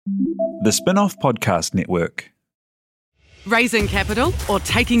The Spin-off Podcast Network. Raising capital or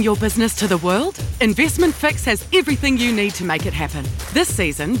taking your business to the world? Investment Fix has everything you need to make it happen. This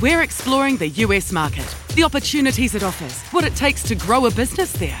season, we're exploring the US market, the opportunities it offers, what it takes to grow a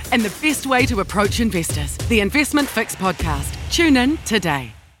business there, and the best way to approach investors. The Investment Fix podcast. Tune in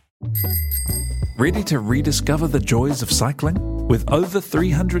today. Ready to rediscover the joys of cycling? With over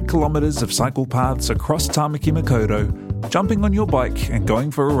 300 kilometres of cycle paths across Tāmaki Makaurau, jumping on your bike and going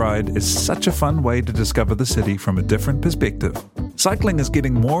for a ride is such a fun way to discover the city from a different perspective. Cycling is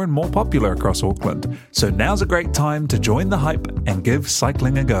getting more and more popular across Auckland, so now's a great time to join the hype and give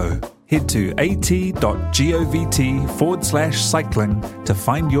cycling a go. Head to at.govt/cycling to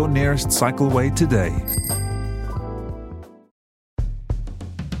find your nearest cycleway today.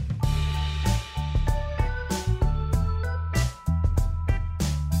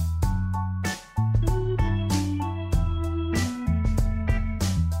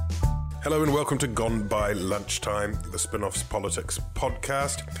 Hello and welcome to Gone By Lunchtime, the Spin-off's politics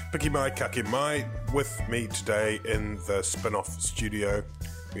podcast. Piki mai, kake mai. With me today in the Spin-off studio,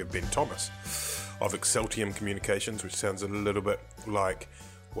 we have Ben Thomas of Exceltium Communications, which sounds a little bit like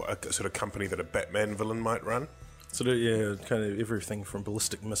what a sort of company that a Batman villain might run. Sort of, yeah, kind of everything from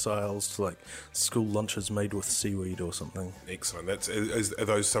ballistic missiles to like school lunches made with seaweed or something. Excellent. Are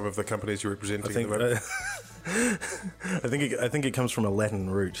those some of the companies you're representing at the moment? I think it comes from a Latin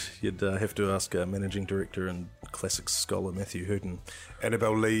root. You'd have to ask Managing Director and classics scholar Matthew Hooton.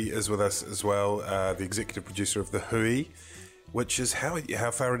 Annabelle Lee is with us as well, the executive producer of The Hui, which is how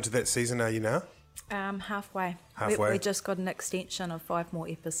far into that season are you now? Halfway. We just got an extension of 5 more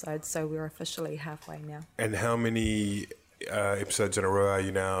episodes, so we're officially halfway now. And how many episodes in a row are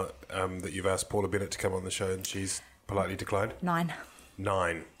you now that you've asked Paula Bennett to come on the show and she's politely declined? 9.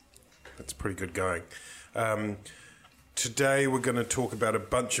 That's pretty good going. Today we're going to talk about a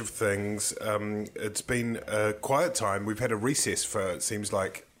bunch of things. It's been a quiet time. We've had a recess for, it seems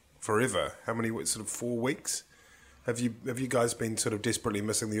like, forever. How many, sort of 4 weeks? Have you guys been sort of desperately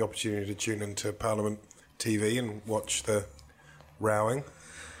missing the opportunity to tune into Parliament TV and watch the rowing?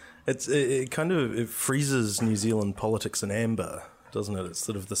 It freezes New Zealand politics in amber, doesn't it? It's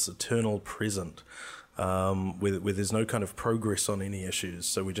sort of this eternal present where there's no kind of progress on any issues.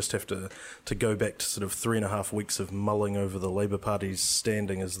 So we just have to go back to sort of 3.5 weeks of mulling over the Labour Party's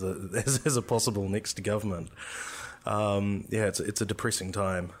standing as a possible next government. It's a depressing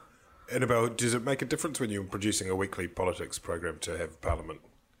time. Annabelle, does it make a difference when you're producing a weekly politics program to have Parliament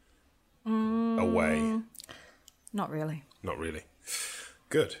away? Not really. Not really.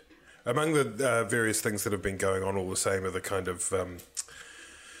 Good. Among the various things that have been going on all the same are the kind of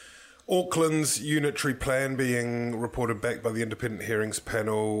Auckland's unitary plan being reported back by the independent hearings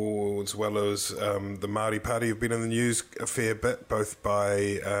panel, as well as the Māori Party have been in the news a fair bit, both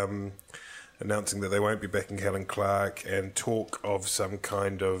by announcing that they won't be backing Helen Clark and talk of some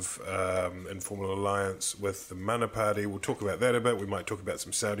kind of informal alliance with the Mana Party. We'll talk about that a bit. We might talk about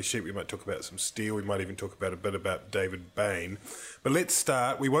some Saudi sheep. We might talk about some steel. We might even talk about a bit about David Bain. But let's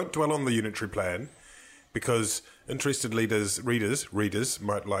start. We won't dwell on the unitary plan because interested readers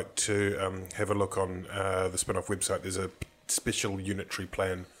might like to have a look on the Spin-off website. There's a special unitary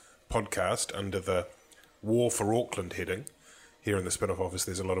plan podcast under the War for Auckland heading. Here in the Spin-off office,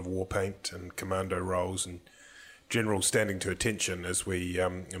 there's a lot of war paint and commando roles and general standing to attention as we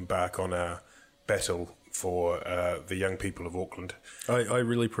embark on our battle for the young people of Auckland. I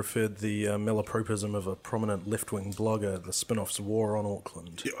really preferred the malapropism of a prominent left-wing blogger, the Spin-off's War on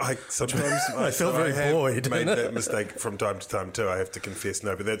Auckland. I felt very buoyed. I made that mistake from time to time too, I have to confess.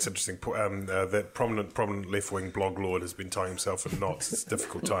 No, but that's interesting. That prominent left-wing blog lord has been tying himself in knots. It's a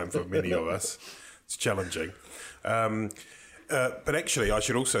difficult time for many of us. It's challenging. But actually, I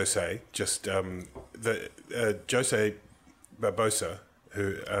should also say just that Jose Barbosa,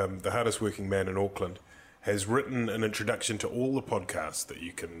 who the hardest working man in Auckland, has written an introduction to all the podcasts that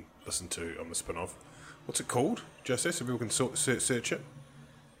you can listen to on the Spin-off. What's it called, Jose, so people can search it?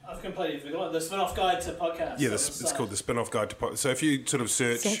 I've completely forgotten. The Spin-off Guide to Podcasts. Yeah, it's called the Spin-off Guide to Podcasts. So if you sort of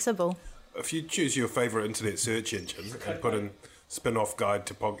search... Sensible. If you choose your favourite internet search engine and put in Spin-off Guide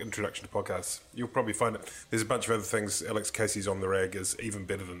to Introduction to Podcasts, you'll probably find it. There's a bunch of other things. Alex Casey's On the Rag is even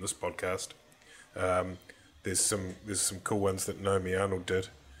better than this podcast. There's some cool ones that Naomi Arnold did.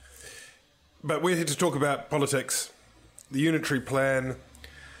 But we're here to talk about politics. The unitary plan.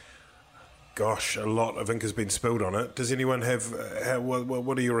 Gosh, a lot of ink has been spilled on it. Does anyone have...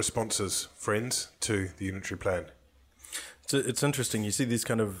 what are your responses, friends, to the unitary plan? It's interesting. You see these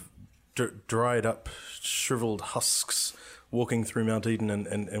kind of dried up, shriveled husks walking through Mount Eden,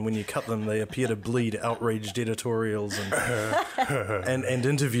 and when you cut them, they appear to bleed outraged editorials and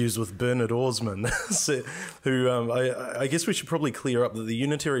interviews with Bernard Orsman, who I guess we should probably clear up that the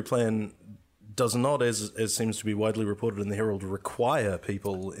unitary plan does not, as seems to be widely reported in the Herald, require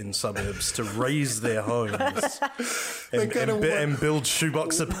people in suburbs to raise their homes and build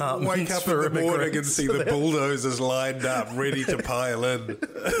shoebox apartments. Wake up for in the morning and see the that. bulldozers lined up, ready to pile in.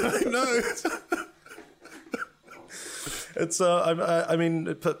 No. It's I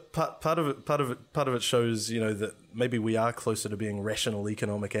mean, part of it shows, you know, that maybe we are closer to being rational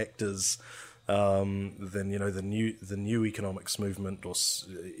economic actors than, you know, the new economics movement or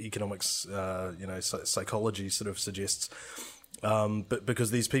economics, you know, psychology sort of suggests. But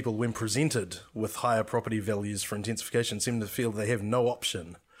because these people, when presented with higher property values for intensification, seem to feel they have no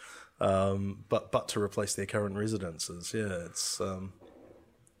option but to replace their current residences. Yeah, it's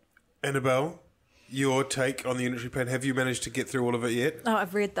Annabelle, your take on the unitary plan. Have you managed to get through all of it yet? Oh,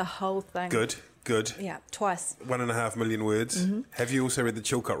 I've read the whole thing. Good. Yeah, twice. 1.5 million words. Mm-hmm. Have you also read the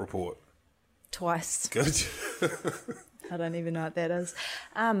Chilcot report? Twice. Good. I don't even know what that is.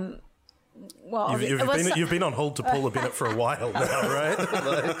 Well, you've been on hold to Paula Bennett for a while now, right?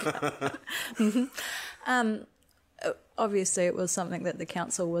 Obviously, it was something that the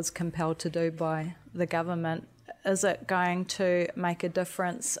council was compelled to do by the government. Is it going to make a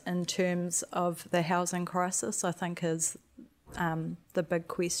difference in terms of the housing crisis, I think is the big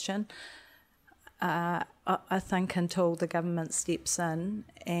question. I think until the government steps in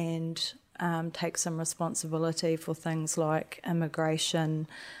and takes some responsibility for things like immigration,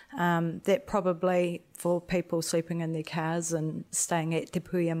 that probably for people sleeping in their cars and staying at Te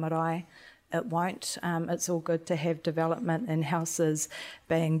Puia Marae, it won't. It's all good to have development and houses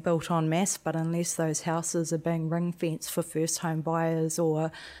being built en masse, but unless those houses are being ring-fenced for first home buyers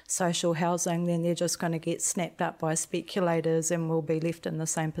or social housing, then they're just going to get snapped up by speculators and we'll be left in the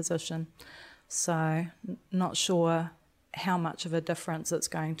same position. So not sure how much of a difference it's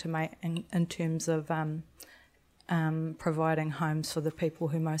going to make in terms of providing homes for the people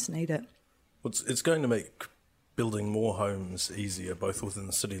who most need it. Well, it's going to make building more homes easier, both within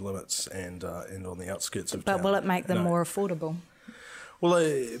the city limits and on the outskirts of town. But will it make them more affordable?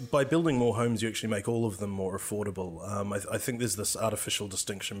 Well, by building more homes, you actually make all of them more affordable. I think there's this artificial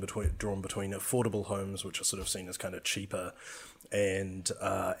distinction drawn between affordable homes, which are sort of seen as kind of cheaper, and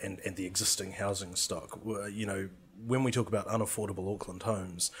the existing housing stock. You know, when we talk about unaffordable Auckland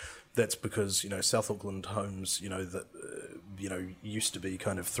homes, that's because, you know, South Auckland homes, you know, that used to be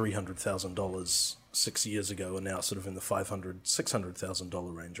kind of $300,000 6 years ago are now sort of in the $500,000,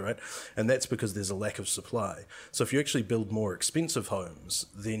 $600,000 range, right? And that's because there's a lack of supply. So if you actually build more expensive homes,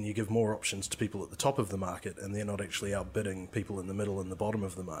 then you give more options to people at the top of the market, and they're not actually outbidding people in the middle and the bottom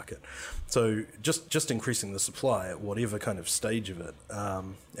of the market. So just increasing the supply at whatever kind of stage of it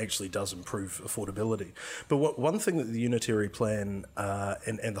actually does improve affordability. But one thing that the unitary plan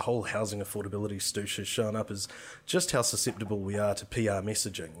and the whole housing affordability stoosh has shown up is just how susceptible we are to PR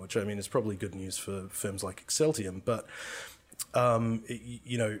messaging, which I mean is probably good news for firms like Exceltium, but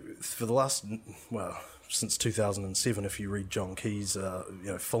you know, for the last, well, since 2007, if you read John Key's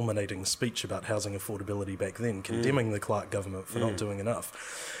fulminating speech about housing affordability back then, condemning the Clark government for not doing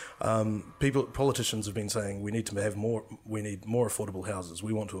enough, politicians have been saying we need more affordable houses.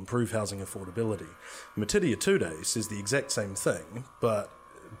 We want to improve housing affordability. Matitia Tude says the exact same thing, but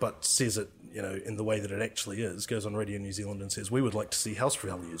says it, you know, in the way that it actually is, goes on Radio New Zealand and says we would like to see house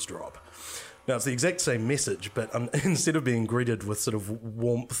values drop. Now, it's the exact same message, but instead of being greeted with sort of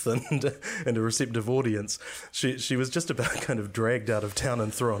warmth and a receptive audience, she was just about kind of dragged out of town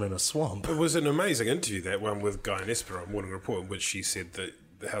and thrown in a swamp. It was an amazing interview, that one with Guy Nesper on Morning Report, in which she said that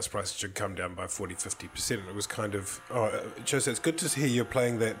the house prices should come down by 40-50%. And it was kind of, Jose, it's good to hear you're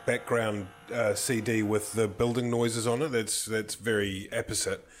playing that background CD with the building noises on it. That's very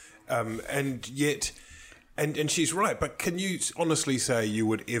apposite. And yet, and she's right, but can you honestly say you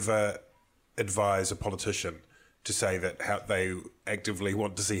would ever advise a politician to say that how they actively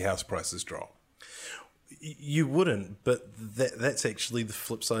want to see house prices drop? You wouldn't, but that's actually the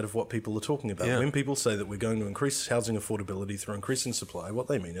flip side of what people are talking about. Yeah. When people say that we're going to increase housing affordability through increasing supply, what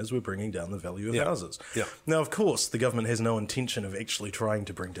they mean is we're bringing down the value of houses. Yeah. Now, of course, the government has no intention of actually trying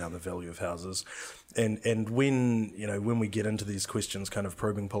to bring down the value of houses. And when we get into these questions, kind of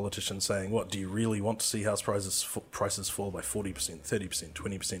probing politicians saying, what, do you really want to see house prices fall by 40%, 30%,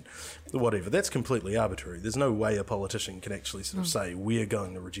 20%, whatever? That's completely arbitrary. There's no way a politician can actually sort of say, we're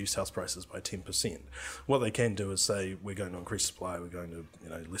going to reduce house prices by 10%. What they can do is say, we're going to increase supply, we're going to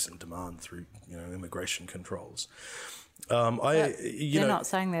lessen demand through immigration controls. They're not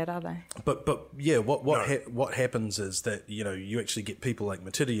saying that, are they? But yeah, what happens is that you actually get people like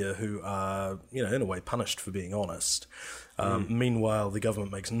Matiria who are in a way punished for being honest. Meanwhile, the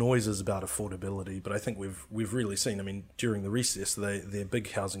government makes noises about affordability, but I think we've really seen. I mean, during the recess, their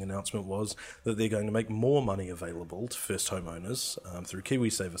big housing announcement was that they're going to make more money available to first homeowners through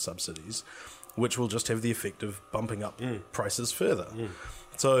KiwiSaver subsidies, which will just have the effect of bumping up prices further.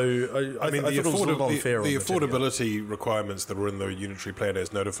 So I mean, the affordability requirements that were in the unitary plan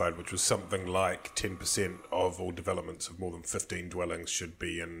as notified, which was something like 10% of all developments of more than 15 dwellings should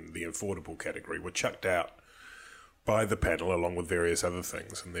be in the affordable category, were chucked out by the panel along with various other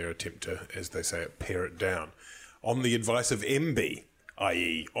things in their attempt to, as they say, pare it down on the advice of MB,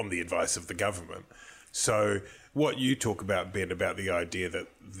 i.e. on the advice of the government. So what you talk about, Ben, about the idea that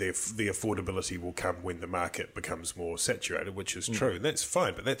the affordability will come when the market becomes more saturated, which is true, and that's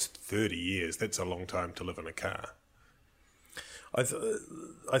fine, but that's 30 years. That's a long time to live in a car. I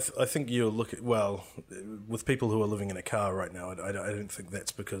think you're looking, well, with people who are living in a car right now, I don't think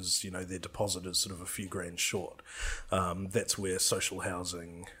that's because, their deposit is sort of a few grand short. That's where social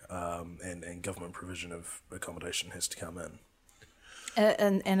housing and government provision of accommodation has to come in.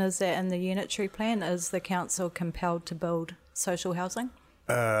 And is that in the unitary plan? Is the council compelled to build social housing?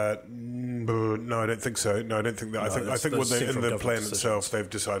 No, I don't think so. No, I don't think that. I think what in the plan itself, they've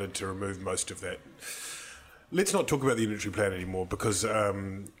decided to remove most of that. Let's not talk about the unitary plan anymore because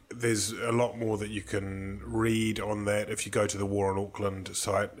there's a lot more that you can read on that if you go to the War on Auckland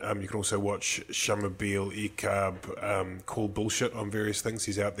site. You can also watch Shamabil Ikab call bullshit on various things.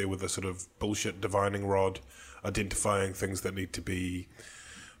 He's out there with a sort of bullshit divining rod, identifying things that need to be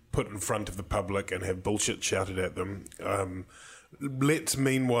put in front of the public and have bullshit shouted at them. Let's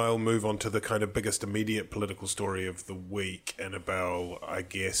meanwhile move on to the kind of biggest immediate political story of the week, Annabelle, I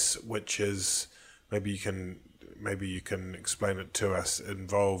guess, which is maybe you can explain it to us. It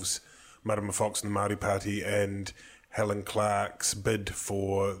involves Marama Fox and the Māori Party and Helen Clark's bid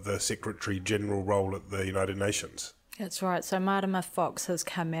for the Secretary General role at the United Nations. That's right. So Marama Fox has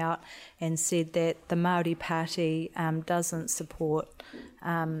come out and said that the Māori Party doesn't support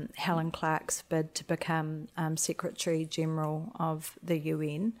Helen Clark's bid to become Secretary General of the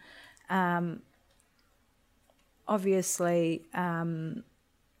UN. Obviously,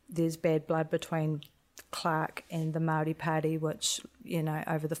 there's bad blood between Clark and the Māori Party, which,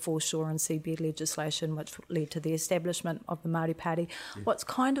 over the foreshore and seabed legislation, which led to the establishment of the Māori Party. What's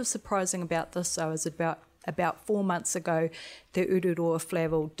kind of surprising about this, though, is about 4 months ago, the Ururoa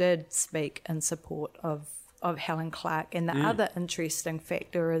Flavel did speak in support of Helen Clark. And the other interesting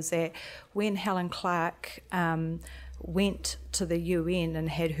factor is that when Helen Clark went to the UN and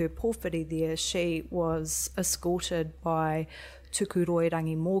had her pōwhiri there, she was escorted by Tuku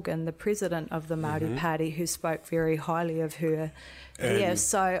Roirangi Morgan, the president of the Māori Party, who spoke very highly of her there.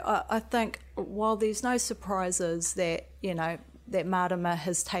 So I think while there's no surprises that, that Marama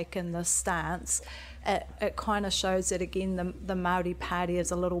has taken this stance, it kind of shows that, again, the Māori Party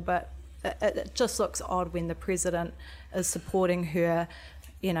is a little bit, it just looks odd when the president is supporting her,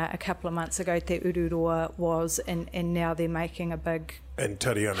 a couple of months ago Te Ururoa was, and now they're making a big And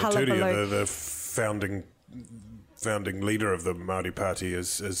Tariana Turia, the founding leader of the Māori Party,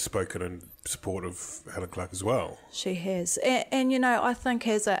 has spoken in support of Helen Clark as well. She has. And I think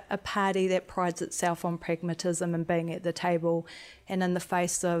as a party that prides itself on pragmatism and being at the table, and in the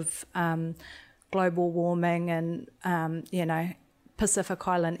face of global warming and, Pacific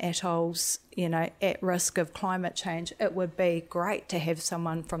Island atolls, at risk of climate change, it would be great to have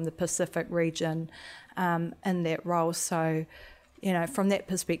someone from the Pacific region in that role. So, from that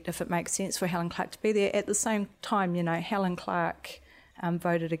perspective, it makes sense for Helen Clark to be there. At the same time, Helen Clark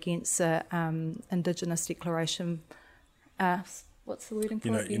voted against the Indigenous Declaration. What's the wording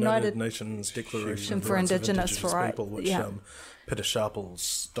for it? United Nations Declaration for Indigenous Rights, People, which Peter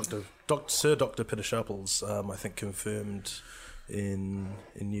Sharples, Sir Dr. Peter Sharples, I think, confirmed in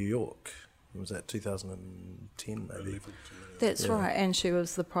New York. Was that 2010 maybe? That's right, and she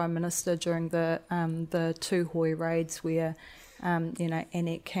was the Prime Minister during the Tūhoe raids where,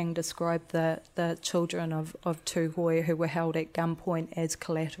 Annette King described the children of Tūhoe who were held at gunpoint as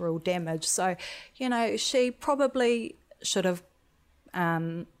collateral damage. So, she probably should have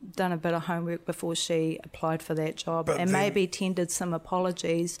done a bit of homework before she applied for that job, and maybe tendered some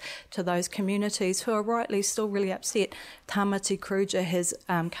apologies to those communities who are rightly still really upset. Tamati Kruger has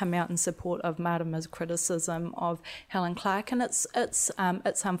come out in support of Marama's criticism of Helen Clark, and it's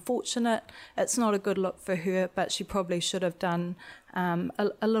unfortunate. It's not a good look for her, but she probably should have done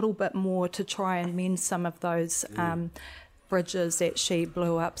a little bit more to try and mend some of those bridges that she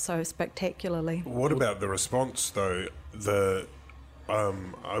blew up so spectacularly. What about the response, though?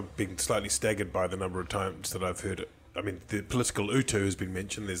 I've been slightly staggered by the number of times that I've heard it. I mean, the political utu has been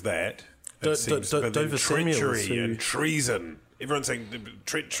mentioned. There's that. Dover treachery and treason. Everyone's saying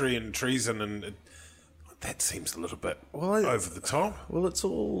treachery and treason, and that seems a little bit over the top. Well, it's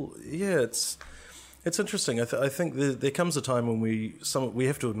all it's interesting. I think there comes a time when we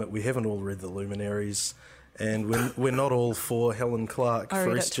have to admit we haven't all read the Luminaries, and we're not all for Helen Clark for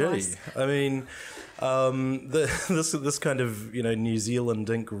SG. I mean, this kind of New Zealand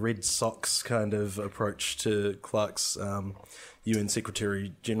Inc. Red Sox kind of approach to Clark's UN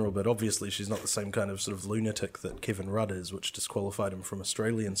Secretary General, but obviously she's not the same kind of sort of lunatic that Kevin Rudd is, which disqualified him from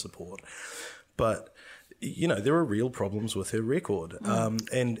Australian support. But there are real problems with her record,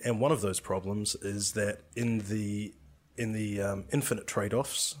 and one of those problems is that in the infinite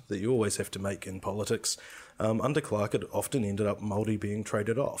trade-offs that you always have to make in politics, under Clark it often ended up Māori being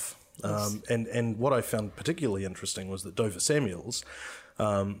traded off. And what I found particularly interesting was that Dover Samuels,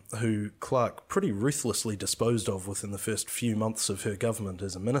 who Clark pretty ruthlessly disposed of within the first few months of her government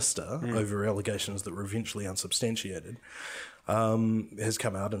as a minister over allegations that were eventually unsubstantiated, has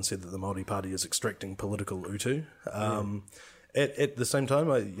come out and said that the Māori Party is extracting political utu. At the same time,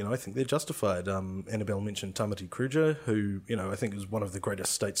 I think they're justified. Annabelle mentioned Tamati Kruger, who I think is one of the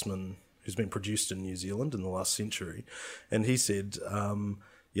greatest statesmen who's been produced in New Zealand in the last century, and he said,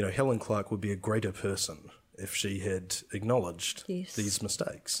 Helen Clark would be a greater person if she had acknowledged these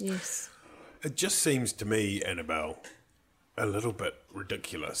mistakes. Yes. It just seems to me, Annabelle, a little bit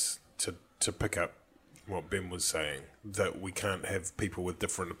ridiculous to pick up what Ben was saying, that we can't have people with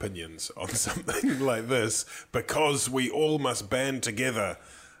different opinions on something like this because we all must band together.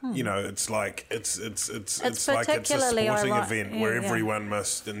 It's like it's like it's a sporting event where everyone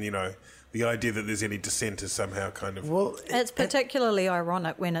must, and the idea that there's any dissent is somehow kind of... Well, it's particularly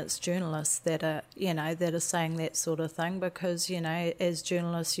ironic when it's journalists that are, that are saying that sort of thing, because, as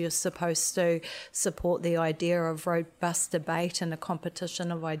journalists, you're supposed to support the idea of robust debate and a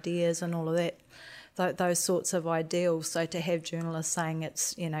competition of ideas and all of that, those sorts of ideals. So to have journalists saying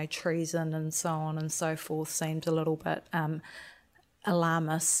it's, treason and so on and so forth seemed a little bit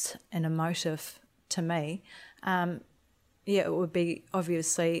alarmist and emotive to me. It would be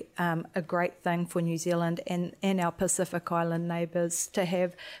obviously a great thing for New Zealand and our Pacific Island neighbours to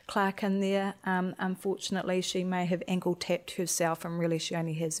have Clark in there. Unfortunately, she may have ankle-tapped herself, and really she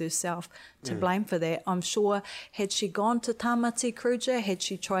only has herself to blame for that. I'm sure had she gone to Tamati Kruger, had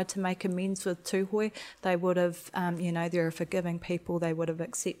she tried to make amends with Tūhoe, they would have, they're a forgiving people, they would have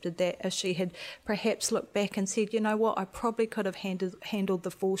accepted that. If she had perhaps looked back and said, I probably could have handled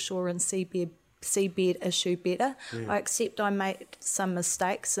the foreshore and seabed issue better. I accept I made some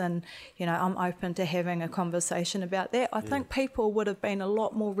mistakes, and I'm open to having a conversation about that. I think people would have been a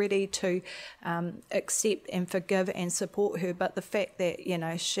lot more ready to accept and forgive and support her, but the fact that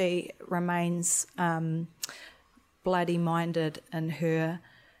she remains bloody minded in her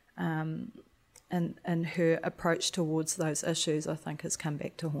in her approach towards those issues, I think has come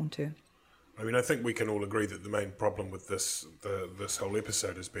back to haunt her. I mean, I think we can all agree that the main problem with this whole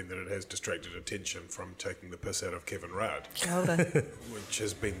episode has been that it has distracted attention from taking the piss out of Kevin Rudd, which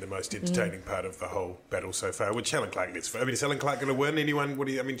has been the most entertaining part of the whole battle so far. Which Helen Clark gets. I mean, is Helen Clark going to win? Anyone?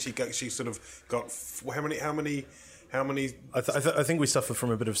 She sort of got how many? I think we suffer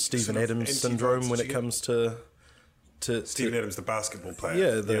from a bit of Stephen Adams syndrome when it comes to Stephen Adams, the basketball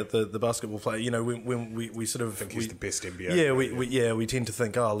player. Yeah, the basketball player. When we sort of think he's the best NBA. Yeah, we tend to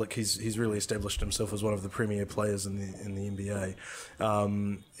think, oh, look, he's really established himself as one of the premier players in the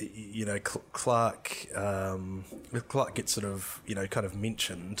NBA. Clark gets sort of kind of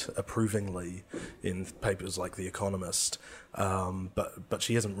mentioned approvingly in papers like The Economist, but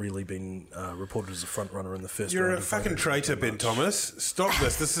she hasn't really been reported as a front runner in the first round. You're a fucking traitor, Ben Thomas. Stop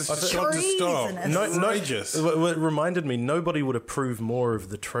this. This is just got to stop. Outrageous. It reminded me, nobody would approve more of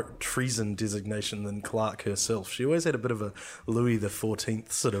the treason designation than Clark herself. She always had a bit of a Louis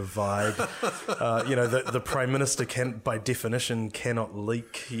XIV sort of vibe. The Prime Minister by definition cannot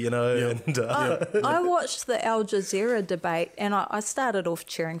leak, And, I watched the Al Jazeera debate, and I started off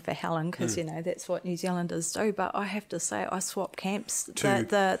cheering for Helen because, that's what New Zealanders do. But I have to say, I swap camps.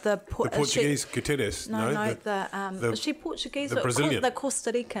 The Portuguese Guterres. Is she Portuguese? The Brazilian. The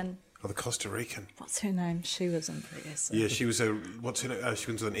Costa Rican. Oh, the Costa Rican. What's her name? She was impressive. Yeah, she was what's her name?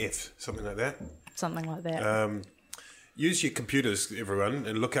 She was with an F, something like that. Something like that. Use your computers, everyone,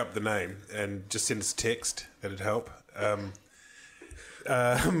 and look up the name and just send us a text. That'd help. In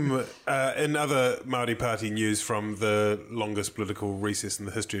other Māori Party news from the longest political recess in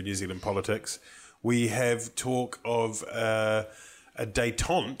the history of New Zealand politics, we have talk of a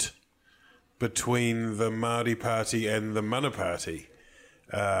détente between the Māori Party and the Mana Party,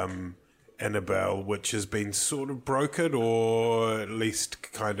 Annabelle, which has been sort of brokered or at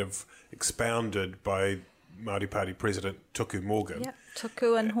least kind of expounded by Māori Party President Tuku Morgan. Yep,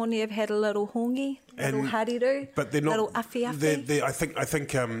 Tuku and Hone have had a little hongi, little hariru, but they're not little afi. They're, I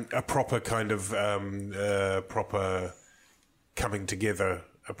think a proper kind of proper coming together,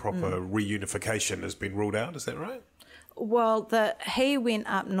 a proper reunification has been ruled out. Is that right? Well, he went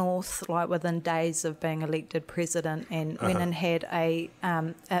up north like within days of being elected president and went and had a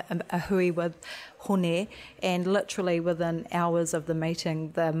hui with Hone, and literally within hours of the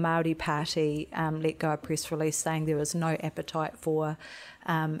meeting, the Māori Party let go a press release saying there was no appetite for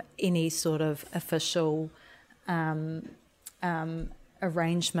any sort of official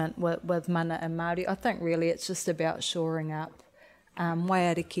arrangement with mana and Māori. I think really it's just about shoring up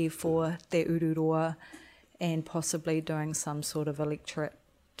waiariki for Te Ururoa, and possibly doing some sort of electorate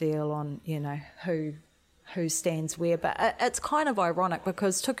deal on, who stands where. But it's kind of ironic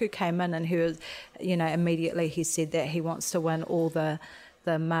because Tuku came in and he was, immediately he said that he wants to win all the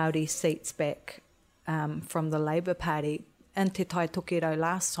Māori seats back from the Labour Party. In Te Tai Tokiro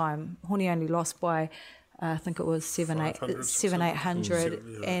last time, Hone only lost by, I think it was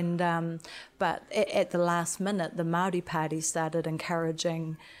 700-800. And but at the last minute, the Māori Party started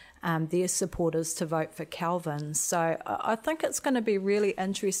encouraging their supporters to vote for Kelvin. So I think it's going to be really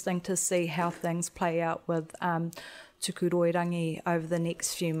interesting to see how things play out with Tuku Roirangi over the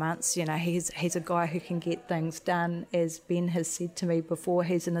next few months. He's a guy who can get things done. As Ben has said to me before,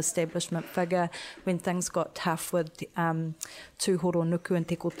 he's an establishment figure. When things got tough with Tūhoro Nuku and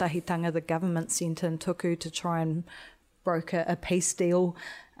Te Kotahitanga, the government sent in Tuku to try and broker a peace deal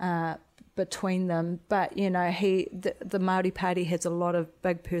between them. But, the Māori Party has a lot of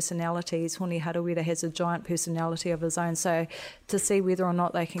big personalities. Hone Harawira has a giant personality of his own. So to see whether or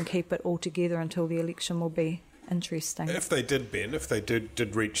not they can keep it all together until the election will be interesting. If they did, Ben, if they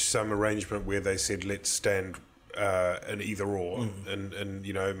did reach some arrangement where they said, let's stand an either or, and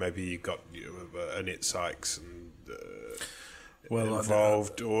maybe you got Annette Sykes and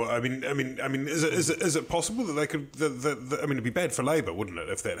involved, or I mean, is it possible that they could? It'd be bad for Labour, wouldn't it,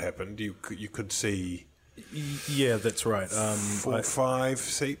 if that happened? You could see. Yeah, that's right. 4 or 5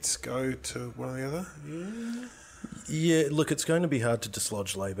 seats go to one or the other. Yeah, look, it's going to be hard to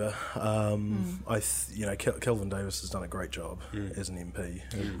dislodge Labour. Kelvin Davis has done a great job as an MP.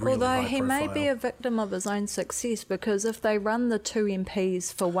 Really although he may be a victim of his own success, because if they run the 2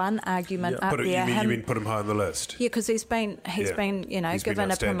 MPs for one argument up there, you mean put him high on the list? Yeah, because he's been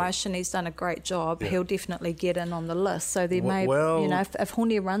given a promotion. He's done a great job. Yeah. He'll definitely get in on the list. So there if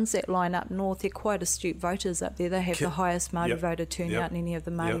Hone runs that line up north, they're quite astute voters up there. They have the highest Māori voter turnout in any of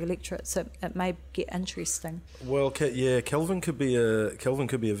the Māori electorate. So it may get interesting. Well, Kelvin could be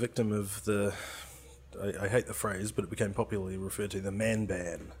a victim of the. I hate the phrase, but it became popularly referred to the man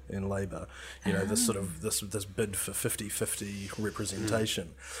ban in Labour. This sort of this bid for 50-50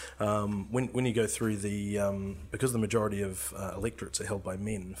 representation. When you go through because the majority of electorates are held by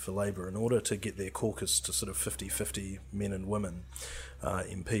men for Labour, in order to get their caucus to sort of 50-50 men and women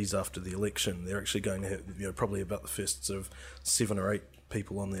MPs after the election, they're actually going to have probably about the first sort of 7 or 8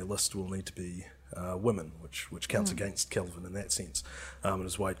 people on their list will need to be women, which counts against Kelvin in that sense, and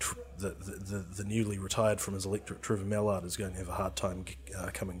is why the newly retired from his electorate Trevor Mallard is going to have a hard time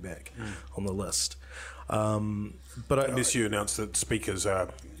coming back on the list. But unless you announce that speakers are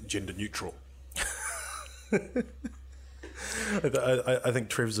gender neutral. I think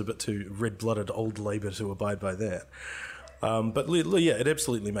Trev's a bit too red-blooded old Labour to abide by that. But yeah, it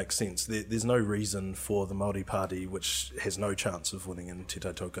absolutely makes sense. There's no reason for the Māori Party, which has no chance of winning in Te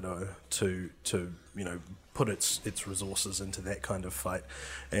Tai Tokiro, to put its resources into that kind of fight.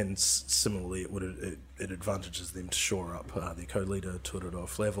 And similarly, it advantages them to shore up their co-leader Tuarua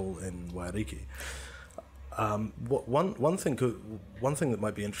Flavel and Waiariki. One thing that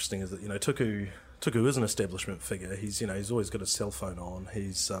might be interesting is that Tuku is an establishment figure. He's always got a cell phone on.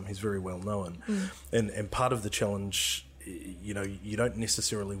 He's very well known, and part of the challenge you don't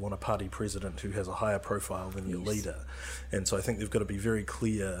necessarily want a party president who has a higher profile than your leader. And so I think they've got to be very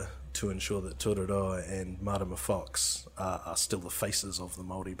clear to ensure that Tūroroa and Marama Fox are still the faces of the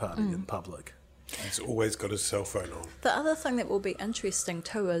Māori Party in public. He's always got his cell phone on. The other thing that will be interesting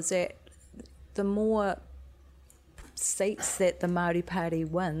too is that the more seats that the Māori Party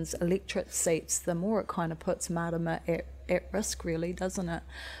wins, electorate seats, the more it kind of puts Marama at risk, really, doesn't it?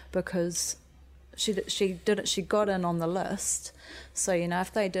 Because she got in on the list. So,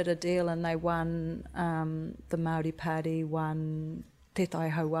 if they did a deal and they won, the Māori Party won Te Tai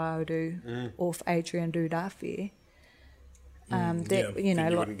Hauauru off Adrian Rudawhi, you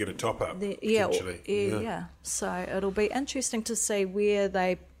wouldn't get a top-up, potentially. Yeah. So it'll be interesting to see where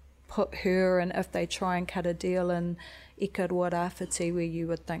they put her and if they try and cut a deal in Ikaroa Rāwhiti, where you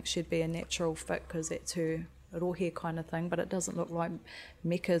would think she'd be a natural fit because that's her rohe kind of thing, but it doesn't look like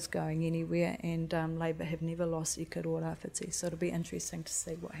Mecca's going anywhere, and Labour have never lost Ikaroa Rāwhiti, so it'll be interesting to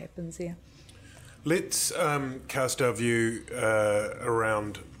see what happens there. Let's cast our view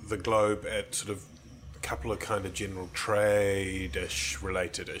around the globe at sort of a couple of kind of general trade-ish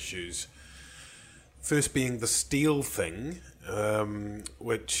related issues. First being the steel thing,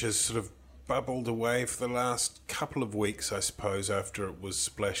 which has sort of bubbled away for the last couple of weeks, I suppose, after it was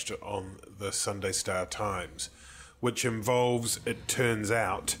splashed on the Sunday Star Times, which involves, it turns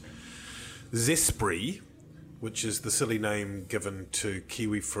out, Zespri, which is the silly name given to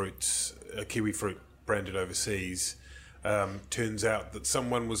kiwifruit branded overseas. Turns out that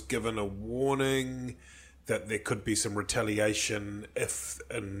someone was given a warning that there could be some retaliation if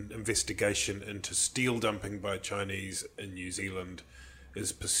an investigation into steel dumping by Chinese in New Zealand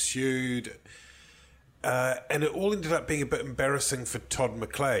is pursued. And it all ended up being a bit embarrassing for Todd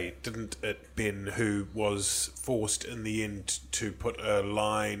McClay, didn't it, Ben, who was forced in the end to put a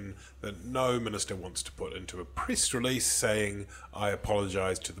line that no minister wants to put into a press release saying, "I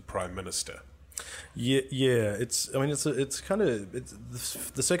apologise to the Prime Minister." Yeah. It's kind of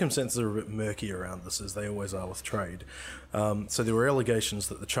the circumstances are a bit murky around this, as they always are with trade. So there were allegations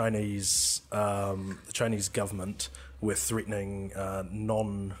that the Chinese government were threatening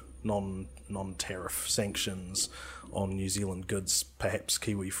non-tariff sanctions on New Zealand goods, perhaps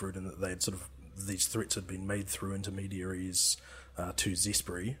kiwifruit, and that they had these threats had been made through intermediaries to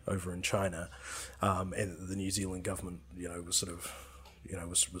Zespri over in China, and the New Zealand government,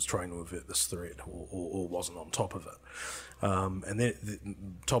 was trying to avert this threat or wasn't on top of it. And then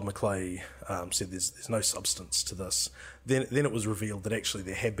Todd McClay said there's no substance to this. Then it was revealed that actually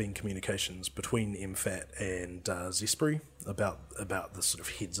there had been communications between MFAT and Zespri about the sort of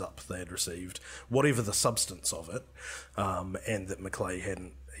heads up they had received, whatever the substance of it, and that McClay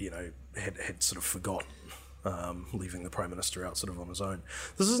hadn't, had sort of forgotten. Leaving the Prime Minister out sort of on his own.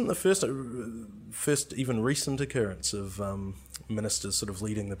 This isn't the first even recent occurrence of ministers sort of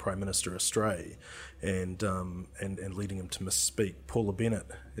leading the Prime Minister astray and leading him to misspeak. Paula Bennett,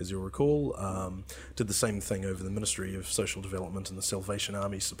 as you'll recall, did the same thing over the Ministry of Social Development and the Salvation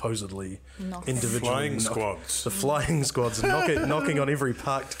Army, supposedly individually flying squads. The flying squads, and knocking on every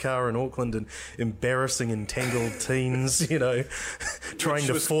parked car in Auckland and embarrassing entangled teens, trying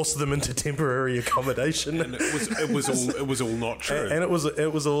to force them into temporary accommodation. And it was all not true. And it was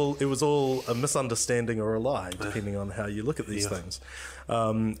all a misunderstanding or a lie, depending on how you look at these things.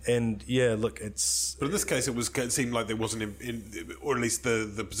 But in this case, it seemed like there wasn't, or at least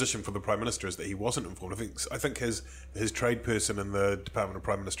the position for the Prime Minister is that he wasn't informed. I think his trade person in the Department of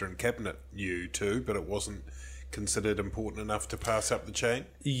Prime Minister and Cabinet knew too, but it wasn't considered important enough to pass up the chain.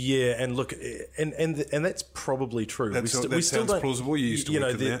 Yeah, and look, and that's probably true. That sounds plausible. You used to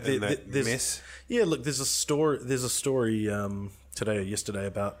work in that mess. Yeah, look, there's a story today or yesterday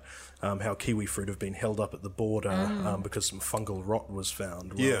about how kiwifruit have been held up at the border because some fungal rot was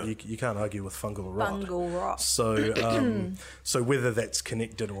found. Well, you can't argue with fungal rot. So whether that's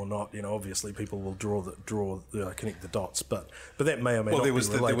connected or not, obviously people will connect the dots. But that may or may not be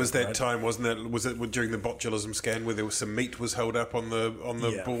related. There was that time, wasn't there? Was it during the botulism scan where there was some meat was held up on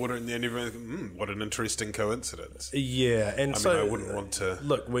the border, and then everyone, what an interesting coincidence. Yeah, and I wouldn't want to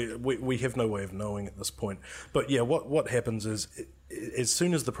look. We have no way of knowing at this point. But yeah, what happens is, as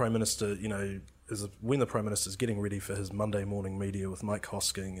soon as the Prime Minister, when the Prime Minister is getting ready for his Monday morning media with Mike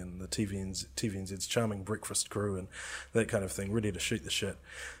Hosking and the TVNZ's charming breakfast crew and that kind of thing, ready to shoot the shit,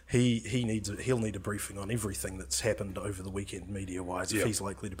 he'll need a briefing on everything that's happened over the weekend media-wise if he's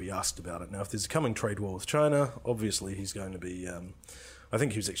likely to be asked about it. Now, if there's a coming trade war with China, obviously he's going to be I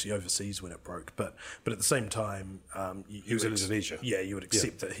think he was actually overseas when it broke, but at the same time, he was in Indonesia. Yeah, you would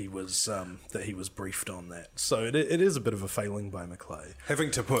accept that he was briefed on that. So it is a bit of a failing by Macleay.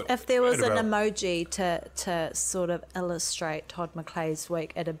 Having to put, if there was an emoji to sort of illustrate Todd Macleay's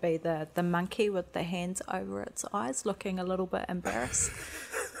week, it'd be the monkey with the hands over its eyes, looking a little bit embarrassed.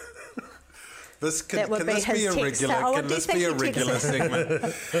 Can this be a regular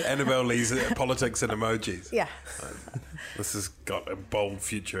segment? Annabelle Lee's politics and emojis. Yeah. This has got a bold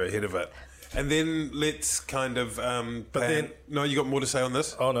future ahead of it. And then let's kind of... no, you got more to say on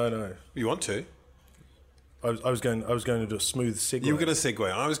this? Oh, no. You want to? I was going to do a smooth segue. You were going to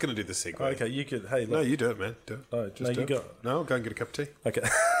segue. I was going to do the segue. Okay, you could... Hey, look. No, you do it, man. Do it. No, you go. No, I'll go and get a cup of tea. Okay.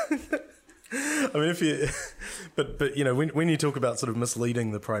 I mean, if you, but you know, when you talk about sort of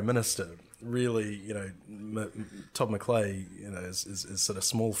misleading the Prime Minister, really, you know, Todd Macleay, you know, is sort of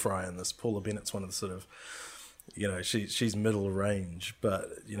small fry in this. Paula Bennett's one of the sort of, you know, she's middle range, but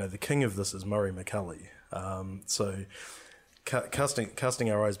you know, the king of this is Murray McCully. So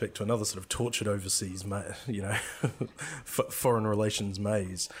casting our eyes back to another sort of tortured overseas, you know, foreign relations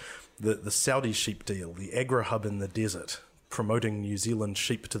maze, the Saudi sheep deal, the agri hub in the desert, promoting New Zealand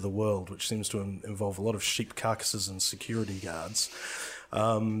sheep to the world, which seems to involve a lot of sheep carcasses and security guards,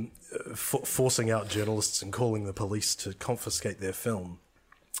 forcing out journalists and calling the police to confiscate their film.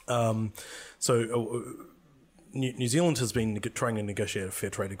 New Zealand has been trying to negotiate a fair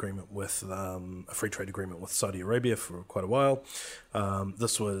trade agreement with a free trade agreement with Saudi Arabia for quite a while.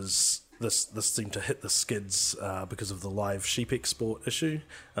 This seemed to hit the skids because of the live sheep export issue.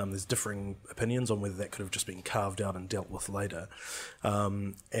 There's differing opinions on whether that could have just been carved out and dealt with later.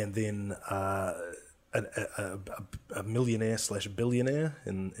 And then a millionaire/billionaire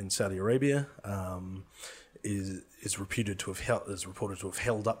in Saudi Arabia is reported to have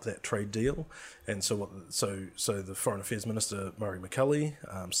held up that trade deal, and so the Foreign Affairs Minister Murray McCully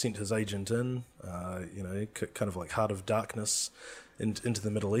sent his agent in, kind of like Heart of Darkness, into the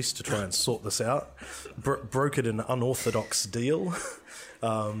Middle East to try and sort this out. Brokered an unorthodox deal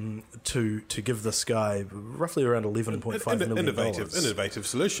to give this guy roughly around $11.5 million. Innovative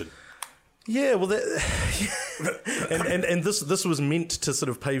solution. Yeah, well, and this was meant to sort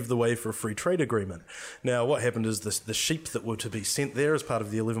of pave the way for a free trade agreement. Now, what happened is the sheep that were to be sent there as part of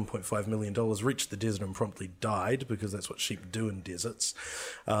the $11.5 million reached the desert and promptly died, because that's what sheep do in deserts.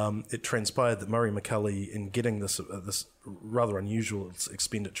 It transpired that Murray McCully, in getting this rather unusual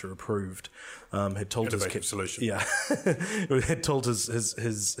expenditure approved, had told Innovative solution. Yeah, had told his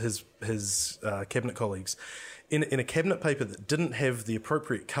cabinet colleagues, in a cabinet paper that didn't have the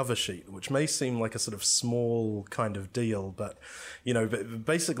appropriate cover sheet, which may seem like a sort of small kind of deal, but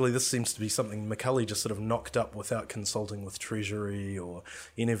basically this seems to be something McCully just sort of knocked up without consulting with Treasury or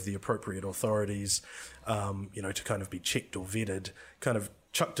any of the appropriate authorities, to kind of be checked or vetted, kind of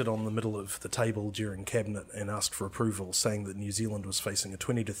chucked it on the middle of the table during cabinet and asked for approval, saying that New Zealand was facing a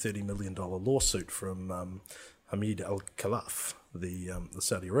 $20 to $30 million lawsuit from Hamid Al Khalaf, the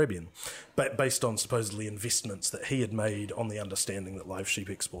Saudi Arabian, based on supposedly investments that he had made on the understanding that live sheep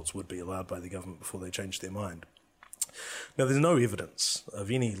exports would be allowed by the government before they changed their mind. Now, there's no evidence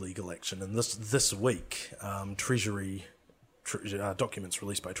of any legal action, and this week, Treasury documents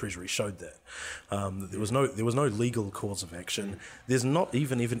released by Treasury showed that there was no legal cause of action. There's not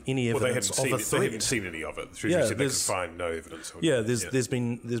even any evidence of a threat. They haven't seen any of it. Treasury said they could find no evidence. There's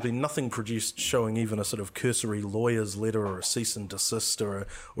been nothing produced showing even a sort of cursory lawyer's letter or a cease and desist or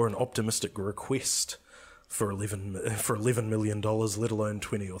an optimistic request for $11 million, let alone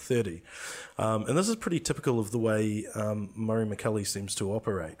 20 or 30. And this is pretty typical of the way Murray McCully seems to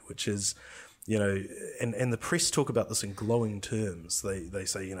operate, which is, and the press talk about this in glowing terms. They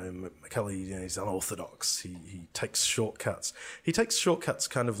say, McCully, he's unorthodox. He takes shortcuts. He takes shortcuts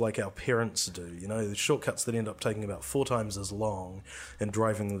kind of like our parents do, the shortcuts that end up taking about 4 times as long and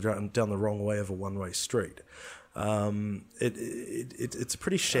driving down the wrong way of a one-way street. It's a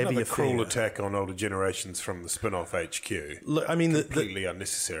pretty shabby Another affair. cruel attack on older generations from the spin-off HQ. Look, I mean, completely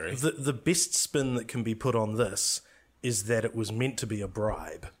unnecessary. The best spin that can be put on this is that it was meant to be a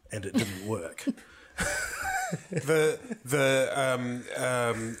bribe and it didn't work.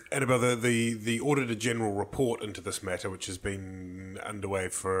 Annabelle, the Auditor General report into this matter, which has been underway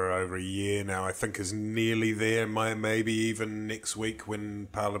for over a year now, I think is nearly there. Maybe even next week when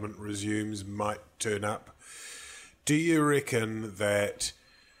Parliament resumes might turn up. Do you reckon that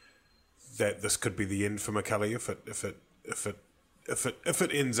this could be the end for McCully if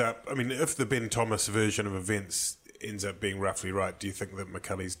it ends up? I mean, if the Ben Thomas version of events ends up being roughly right, do you think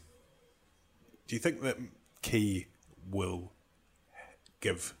that Key will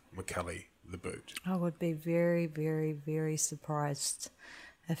give McCulley the boot? I would be very, very, very surprised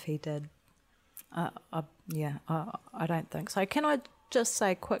if he did. I don't think so. Can I just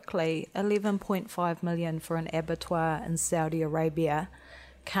say quickly, $11.5 million for an abattoir in Saudi Arabia,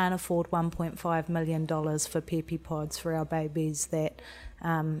 can't afford $1.5 million for pepe pods for our babies that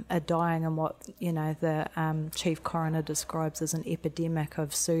are dying in what the chief coroner describes as an epidemic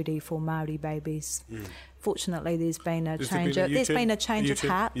of sudi for Māori babies. Fortunately, there's been a change of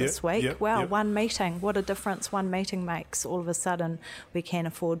heart this week. One meeting, what a difference one meeting makes. All of a sudden, we can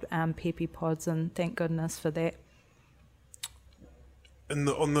afford pepe pods, and thank goodness for that. And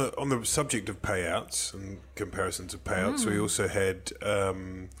on the subject of payouts and comparisons of payouts, we also had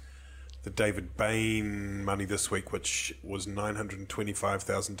the David Bain money this week, which was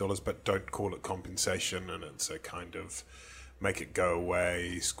 $925,000, but don't call it compensation, and it's a kind of make it go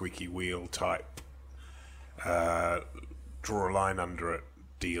away, squeaky wheel type, draw a line under it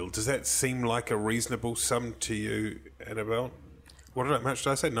deal. Does that seem like a reasonable sum to you, Annabelle? How much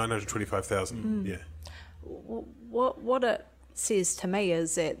did I say? 925,000. Yeah. What it says to me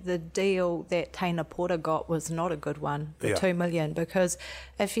is that the deal that Taina Porter got was not a good one, the $2 million, because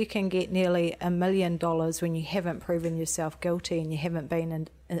if you can get nearly $1 million when you haven't proven yourself guilty and you haven't been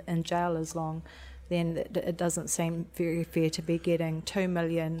in jail as long, then it doesn't seem very fair to be getting $2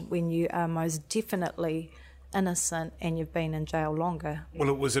 million when you are most definitely innocent and you've been in jail longer. Well,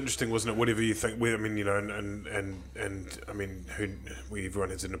 it was interesting, wasn't it? Whatever you think, everyone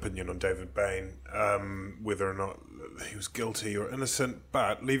has an opinion on David Bain, whether or not he was guilty or innocent.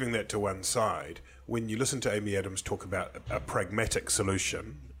 But leaving that to one side, when you listen to Amy Adams talk about a pragmatic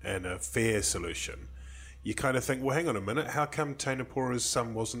solution and a fair solution, you kind of think, well, hang on a minute, how come Taina Porter's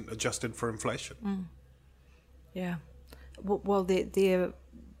sum wasn't adjusted for inflation? Yeah. Well,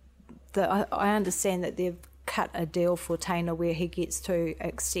 I understand that they've cut a deal for Taina where he gets to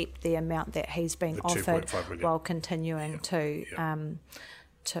accept the amount that he's been offered while continuing to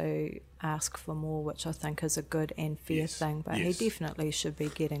ask for more, which I think is a good and fair thing, but he definitely should be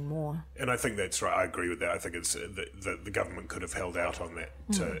getting more. And I think that's right. I agree with that. I think it's the government could have held out on that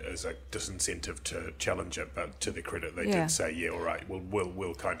as a disincentive to challenge it, but to their credit, they did say, all right,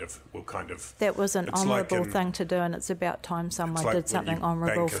 we'll kind of. That was an honourable thing to do, and it's about time someone did something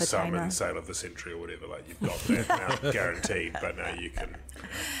honourable for Taina. Bank a sale of the century or whatever, like you've got that now guaranteed, but now you can.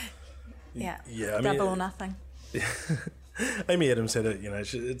 Double or nothing. Amy Adams said it,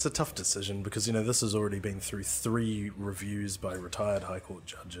 it's a tough decision because, this has already been through 3 reviews by retired High Court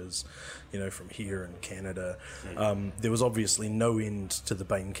judges, from here in Canada. There was obviously no end to the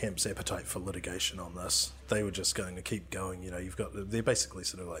Bain camp's appetite for litigation on this. They were just going to keep going, they're basically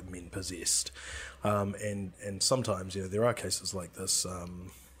sort of like men possessed. And sometimes, there are cases like this, the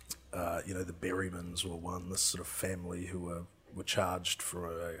Berrymans were one, this sort of family who were charged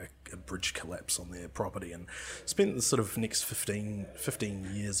for a bridge collapse on their property and spent the sort of next 15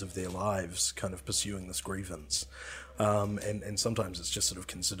 years of their lives kind of pursuing this grievance. And sometimes it's just sort of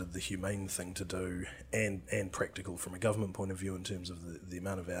considered the humane thing to do and practical from a government point of view in terms of the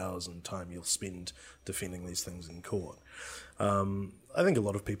amount of hours and time you'll spend defending these things in court. I think a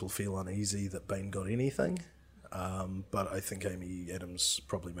lot of people feel uneasy that Bain got anything, but I think Amy Adams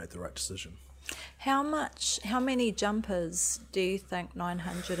probably made the right decision. How many jumpers do you think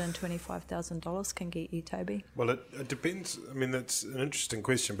 $925,000 can get you, Toby? Well, it depends. I mean, that's an interesting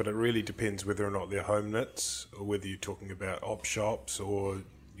question, but it really depends whether or not they're home knits or whether you're talking about op shops or,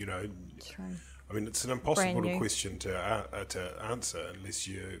 True. I mean, it's an impossible question to answer unless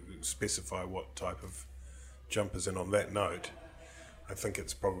you specify what type of jumpers. And on that note, I think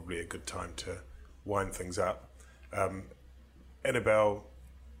it's probably a good time to wind things up. Annabelle,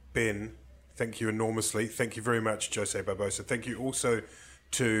 Ben, thank you enormously. Thank you very much, Jose Barbosa. Thank you also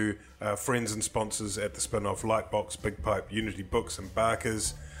to friends and sponsors at the spin-off, Lightbox, Big Pipe, Unity Books and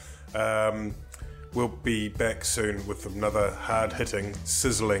Barkers. We'll be back soon with another hard-hitting,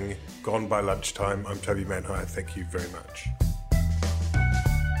 sizzling, gone by lunchtime. I'm Toby Manhire. Thank you very much.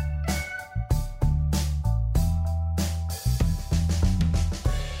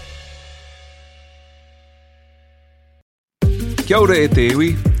 Kia ora e te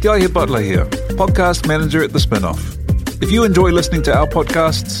iwi, Te Aihe Butler here, podcast manager at The Spinoff. If you enjoy listening to our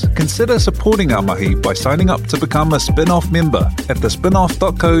podcasts, consider supporting our mahi by signing up to become a Spinoff member at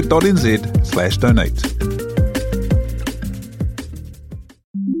thespinoff.co.nz/donate.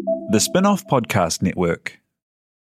 The Spinoff Podcast Network.